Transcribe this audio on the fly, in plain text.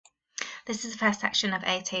This is the first section of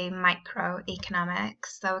A2 Micro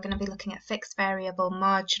economics. So we're going to be looking at fixed, variable,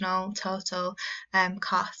 marginal, total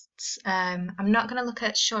costs. I'm not going to look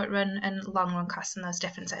at short run and long run costs and those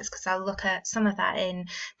differences because I'll look at some of that in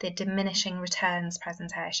the diminishing returns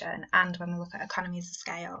presentation and when we look at economies of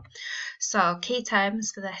scale. So key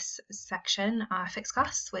terms for this section are fixed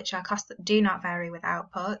costs, which are costs that do not vary with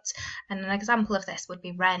output. And an example of this would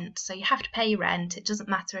be rent. So you have to pay your rent. It doesn't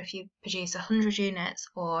matter if you produce 100 units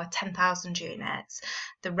or 10,000 units.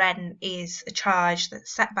 The rent is a charge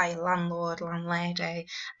that's set by your landlord, landlady,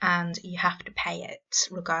 and you have to pay it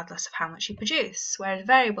regardless of how much you produce. Whereas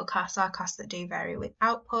variable costs are costs that do vary with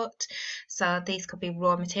output. So these could be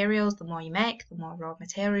raw materials. The more you make, the more raw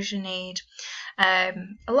materials you need. A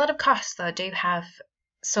lot of costs though do have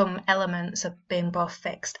some elements of being both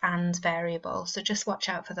fixed and variable, so just watch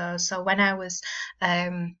out for those. So when I was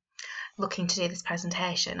looking to do this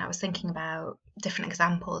presentation, I was thinking about different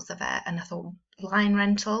examples of it, and I thought line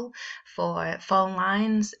rental for phone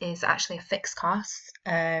lines is actually a fixed cost.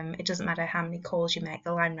 It doesn't matter how many calls you make,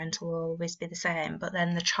 the line rental will always be the same, but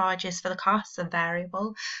then the charges for the costs are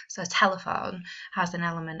variable. So telephone has an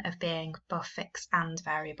element of being both fixed and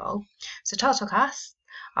variable. So total costs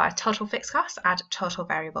are total fixed costs add total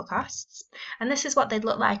variable costs, and this is what they'd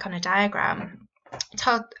look like on a diagram.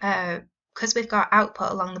 Because we've got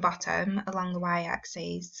output along the bottom, along the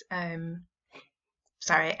y-axis,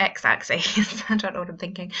 x-axis, I don't know what I'm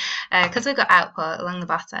thinking, because we've got output along the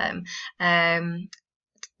bottom,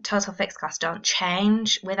 total fixed costs don't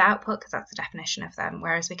change with output because that's the definition of them,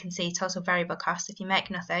 whereas we can see total variable costs, if you make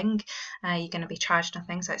nothing, you're going to be charged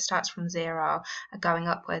nothing, so it starts from zero going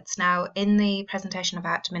upwards. Now in the presentation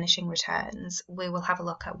about diminishing returns, we will have a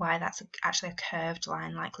look at why that's actually a curved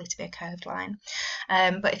line, likely to be a curved line,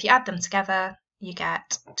 but if you add them together you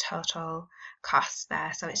get total costs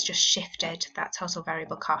there, so it's just shifted that total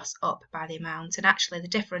variable cost up by the amount, and actually the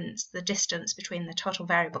distance between the total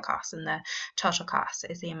variable cost and the total cost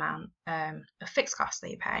is the amount of fixed costs that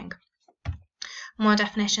you're paying. More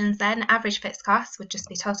definitions then. Average fixed costs would just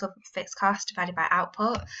be total fixed cost divided by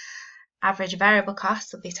output. Average variable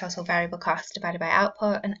costs would be total variable cost divided by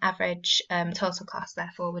output, and average total cost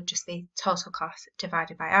therefore would just be total cost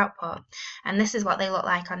divided by output. And this is what they look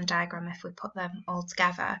like on a diagram if we put them all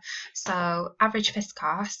together. So average fixed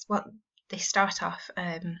costs, what they start off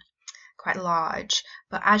quite large,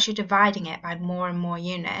 but as you're dividing it by more and more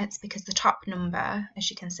units, because the top number,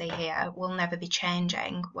 as you can see here, will never be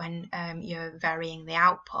changing when you're varying the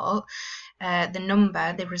output,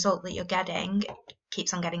 the result that you're getting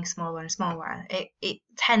keeps on getting smaller and smaller. It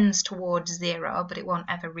tends towards zero, but it won't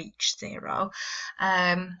ever reach zero.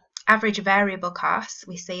 Average variable costs,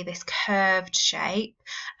 we see this curved shape,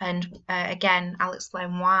 and again I'll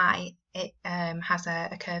explain why it has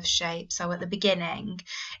a curved shape. So at the beginning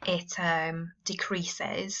it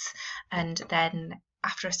decreases, and then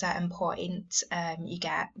after a certain point you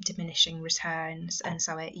get diminishing returns, and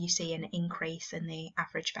so you see an increase in the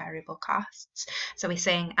average variable costs. So we're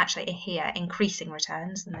seeing actually here increasing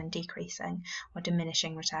returns and then decreasing or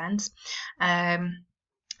diminishing returns.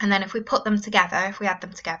 And then if we put them together, if we add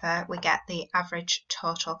them together, we get the average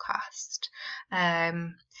total cost.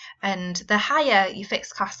 And the higher your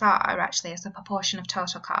fixed costs are actually as a proportion of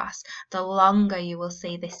total cost, the longer you will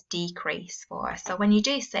see this decrease for. So when you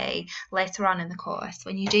do see later on in the course,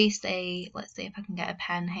 when you do see, let's see if I can get a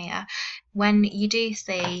pen here, when you do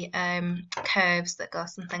see curves that go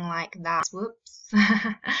something like that, whoops,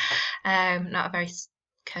 not a very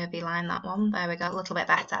curvy line, that one, there we go, a little bit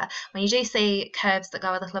better. When you do see curves that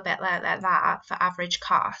go a little bit like that for average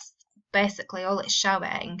costs, basically all it's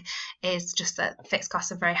showing is just that fixed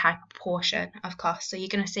costs are a very high proportion of costs. So you're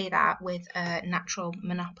going to see that with natural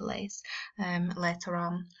monopolies later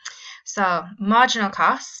on. So marginal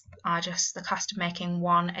costs are just the cost of making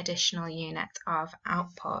one additional unit of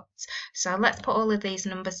output. So let's put all of these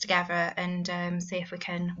numbers together and see if we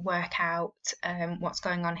can work out what's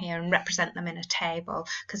going on here and represent them in a table,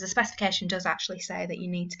 because the specification does actually say that you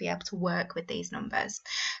need to be able to work with these numbers.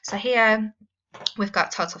 So here we've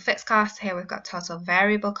got total fixed costs, here we've got total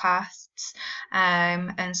variable costs,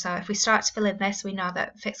 and so if we start to fill in this, we know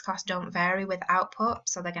that fixed costs don't vary with output,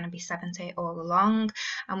 so they're going to be 70 all along,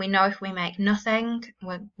 and we know if we make nothing,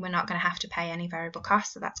 we're not going to have to pay any variable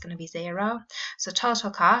costs, so that's going to be zero. So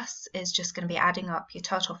total costs is just going to be adding up your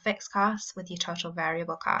total fixed costs with your total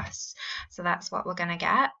variable costs, so that's what we're going to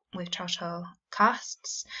get with total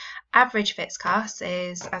costs. Average fixed costs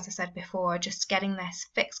is, as I said before, just getting this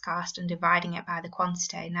fixed cost and dividing it by the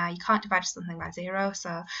quantity. Now you can't divide something by zero,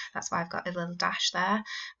 so that's why I've got a little dash there,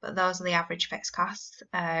 but those are the average fixed costs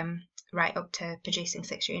right up to producing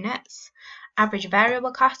 6 units. Average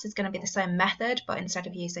variable cost is going to be the same method, but instead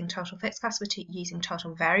of using total fixed costs, we're using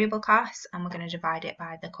total variable costs, and we're going to divide it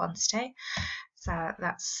by the quantity. So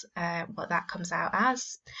that's what that comes out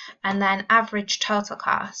as. And then average total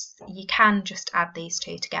costs, you can just add these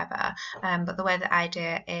two together, but the way that I do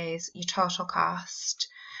it is your total cost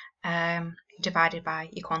divided by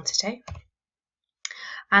your quantity.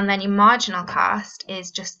 And then your marginal cost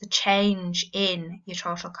is just the change in your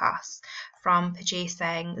total costs from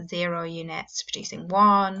producing 0 units to producing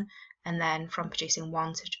 1, and then from producing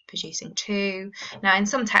 1 to producing 2. Now in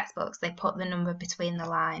some textbooks they put the number between the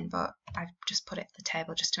line, but I've just put it at the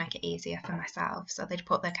table just to make it easier for myself. So they'd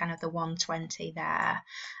put the kind of the 120 there,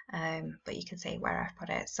 but you can see where I've put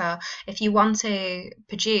it. So if you want to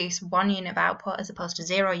produce 1 unit of output as opposed to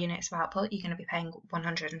 0 units of output, you're going to be paying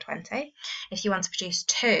 120. If you want to produce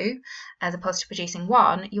 2 as opposed to producing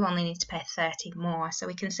 1, you only need to pay 30 more. So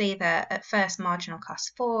we can see that at first marginal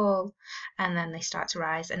costs fall and then they start to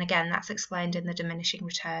rise, and again that's explained in the diminishing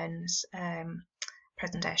returns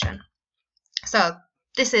presentation. So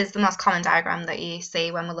this is the most common diagram that you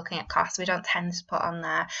see when we're looking at costs. We don't tend to put on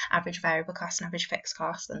there average variable cost and average fixed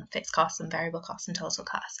costs and variable costs and total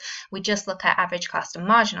costs. We just look at average cost and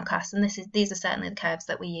marginal cost, and these are certainly the curves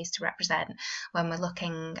that we use to represent when we're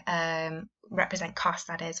looking represent costs,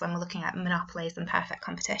 that is, when we're looking at monopolies and perfect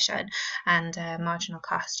competition, and marginal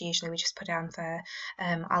cost usually we just put down for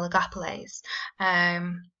oligopolies.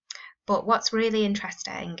 But what's really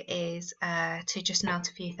interesting is to just note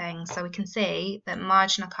a few things. So we can see that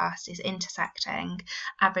marginal cost is intersecting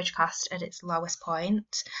average cost at its lowest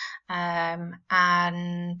point,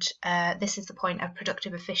 and this is the point of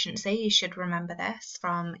productive efficiency. You should remember this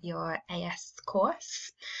from your AS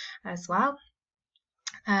course as well.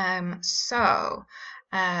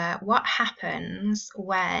 What happens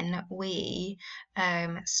when we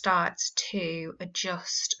start to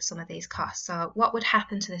adjust some of these costs? So what would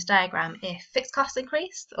happen to this diagram if fixed costs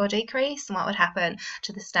increase or decrease, and what would happen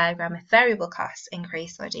to this diagram if variable costs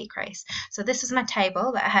increase or decrease? So this was my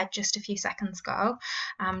table that I had just a few seconds ago.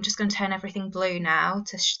 I'm just going to turn everything blue now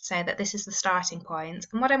to say that this is the starting point,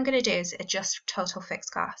 and what I'm going to do is adjust total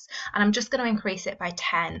fixed costs, and I'm just going to increase it by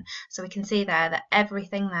 10. So we can see there that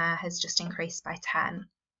everything there has just increased by 10.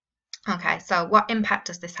 Okay, so what impact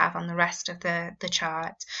does this have on the rest of the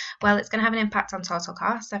chart? Well, it's going to have an impact on total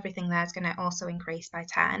costs. Everything there is going to also increase by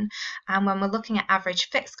 10. And when we're looking at average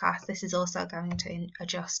fixed costs, this is also going to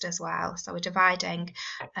adjust as well. So we're dividing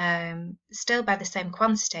still by the same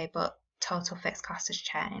quantity, but total fixed cost has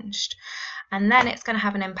changed. And then it's going to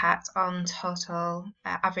have an impact on total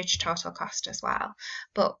average total cost as well.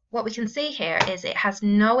 But what we can see here is it has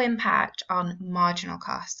no impact on marginal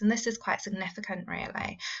cost, and this is quite significant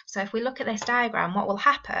really. So if we look at this diagram, what will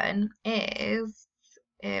happen is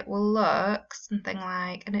it will look something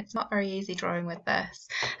like, and it's not very easy drawing with this,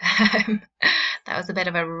 that was a bit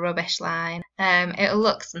of a rubbish line. It'll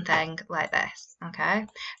look something like this, okay?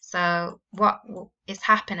 So what is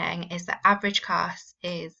happening is that average cost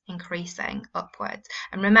is increasing upwards.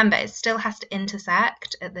 And remember, it still has to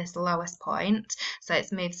intersect at this lowest point, so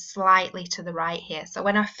it's moved slightly to the right here. So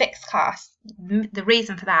when our fixed costs, the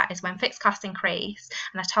reason for that is when fixed costs increase,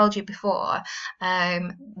 and I told you before,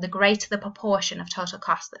 the greater the proportion of total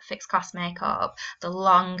costs that fixed costs make up, the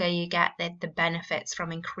longer you get the benefits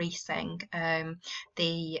from increasing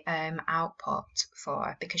the output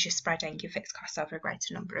for, because you're spreading your fixed costs over a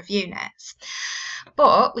greater number of units.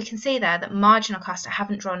 But we can see there that marginal cost, I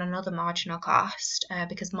haven't drawn another marginal cost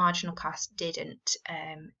because marginal cost didn't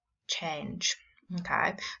change.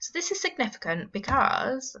 Okay, so this is significant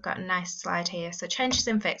because I've got a nice slide here. So changes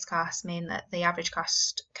in fixed costs mean that the average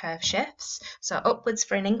cost curve shifts. So upwards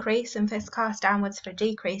for an increase in fixed costs, downwards for a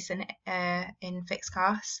decrease in fixed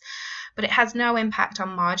costs. But it has no impact on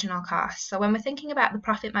marginal costs. So when we're thinking about the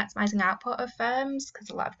profit maximising output of firms, because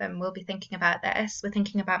a lot of them will be thinking about this, we're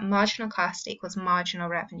thinking about marginal cost equals marginal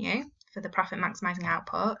revenue for the profit maximising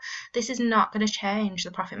output. This is not going to change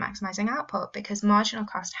the profit maximising output because marginal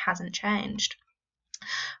cost hasn't changed.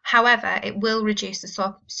 However, it will reduce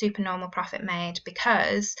the supernormal profit made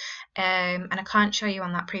because, and I can't show you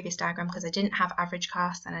on that previous diagram because I didn't have average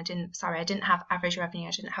cost and I didn't have average revenue,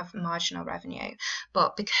 I didn't have marginal revenue.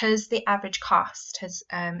 But because the average cost has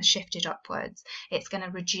shifted upwards, it's going to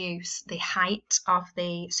reduce the height of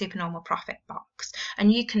the supernormal profit box.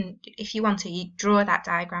 And you can, if you want to, you draw that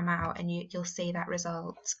diagram out and you'll see that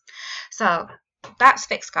result. So that's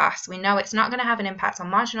fixed costs. We know it's not going to have an impact on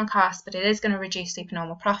marginal costs, but it is going to reduce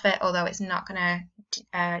supernormal profit, although it's not going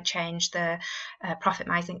to change the profit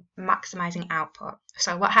maximising output.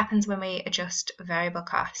 So what happens when we adjust variable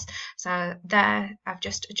costs? So there I've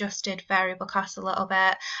just adjusted variable costs a little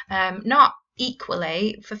bit, not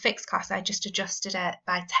equally, for fixed costs, I just adjusted it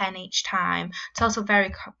by 10 each time. Total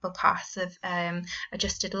variable costs have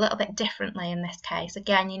adjusted a little bit differently in this case.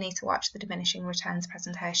 Again, you need to watch the diminishing returns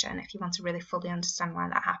presentation if you want to really fully understand why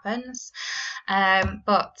that happens.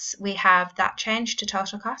 But we have that change to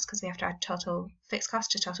total cost because we have to add total fixed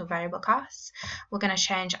cost to total variable costs. We're going to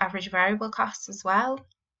change average variable costs as well.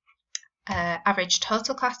 Average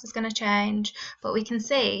total cost is going to change, but we can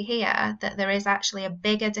see here that there is actually a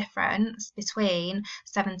bigger difference between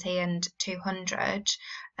 70 and 200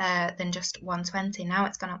 than just 120. Now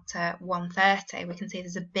it's gone up to 130. We can see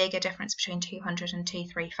there's a bigger difference between 200 and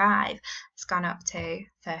 235. It's gone up to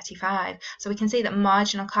 35. So we can see that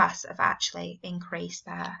marginal costs have actually increased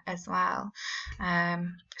there as well.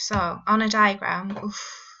 So on a diagram,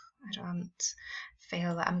 I don't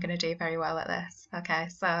feel that I'm going to do very well at this. Okay,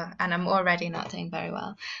 so, and I'm already not doing very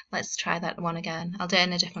well. Let's try that one again. I'll do it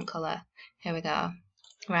in a different colour. Here we go.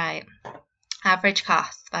 Right, average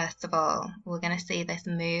cost, first of all. We're going to see this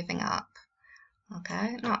moving up.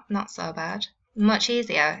 Okay, not so bad. Much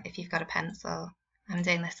easier if you've got a pencil. I'm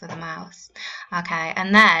doing this with a mouse. Okay,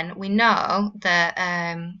 and then we know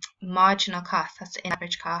that marginal cost has to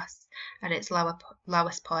average cost at its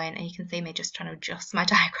lowest point, and you can see me just trying to adjust my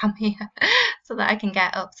diagram here so that I can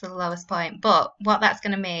get up to the lowest point. But what that's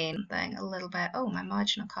going to mean, a little bit, oh, my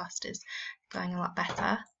marginal cost is going a lot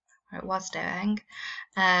better, or it was doing.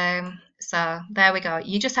 So there we go.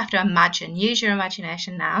 You just have to imagine, use your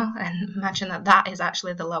imagination now and imagine that that is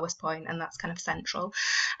actually the lowest point, and that's kind of central.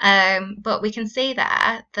 But we can see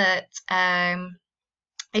there that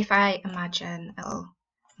if I imagine a little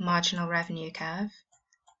marginal revenue curve,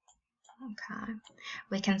 okay,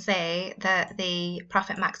 we can see that the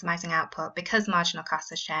profit maximizing output, because marginal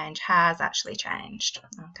cost has changed, has actually changed.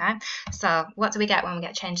 Okay, so what do we get when we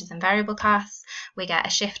get changes in variable costs? We get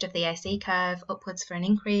a shift of the AC curve upwards for an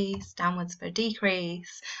increase, downwards for a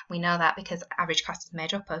decrease. We know that because average cost is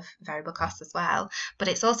made up of variable costs as well, but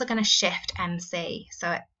it's also going to shift MC.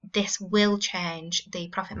 So this will change the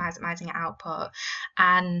profit maximizing output,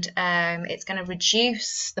 and it's going to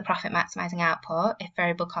reduce the profit maximizing output if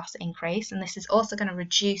variable costs increase, and this is also going to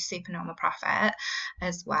reduce supernormal profit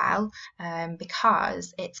as well,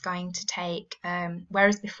 because it's going to take,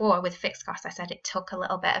 whereas before with fixed costs I said it took a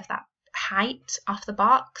little bit of that height off the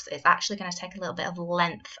box, it's actually going to take a little bit of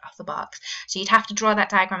length off the box. So you'd have to draw that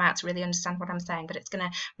diagram out to really understand what I'm saying, but it's going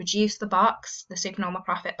to reduce the box, the supernormal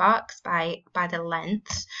profit box, by the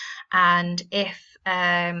length. And if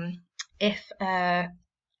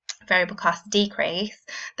variable costs decrease,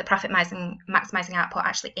 the profit maximizing output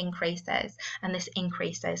actually increases, and this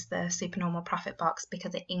increases the supernormal profit box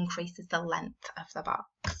because it increases the length of the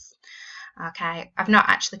box. Okay, I've not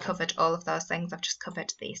actually covered all of those things, I've just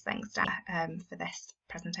covered these things for this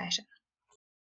presentation.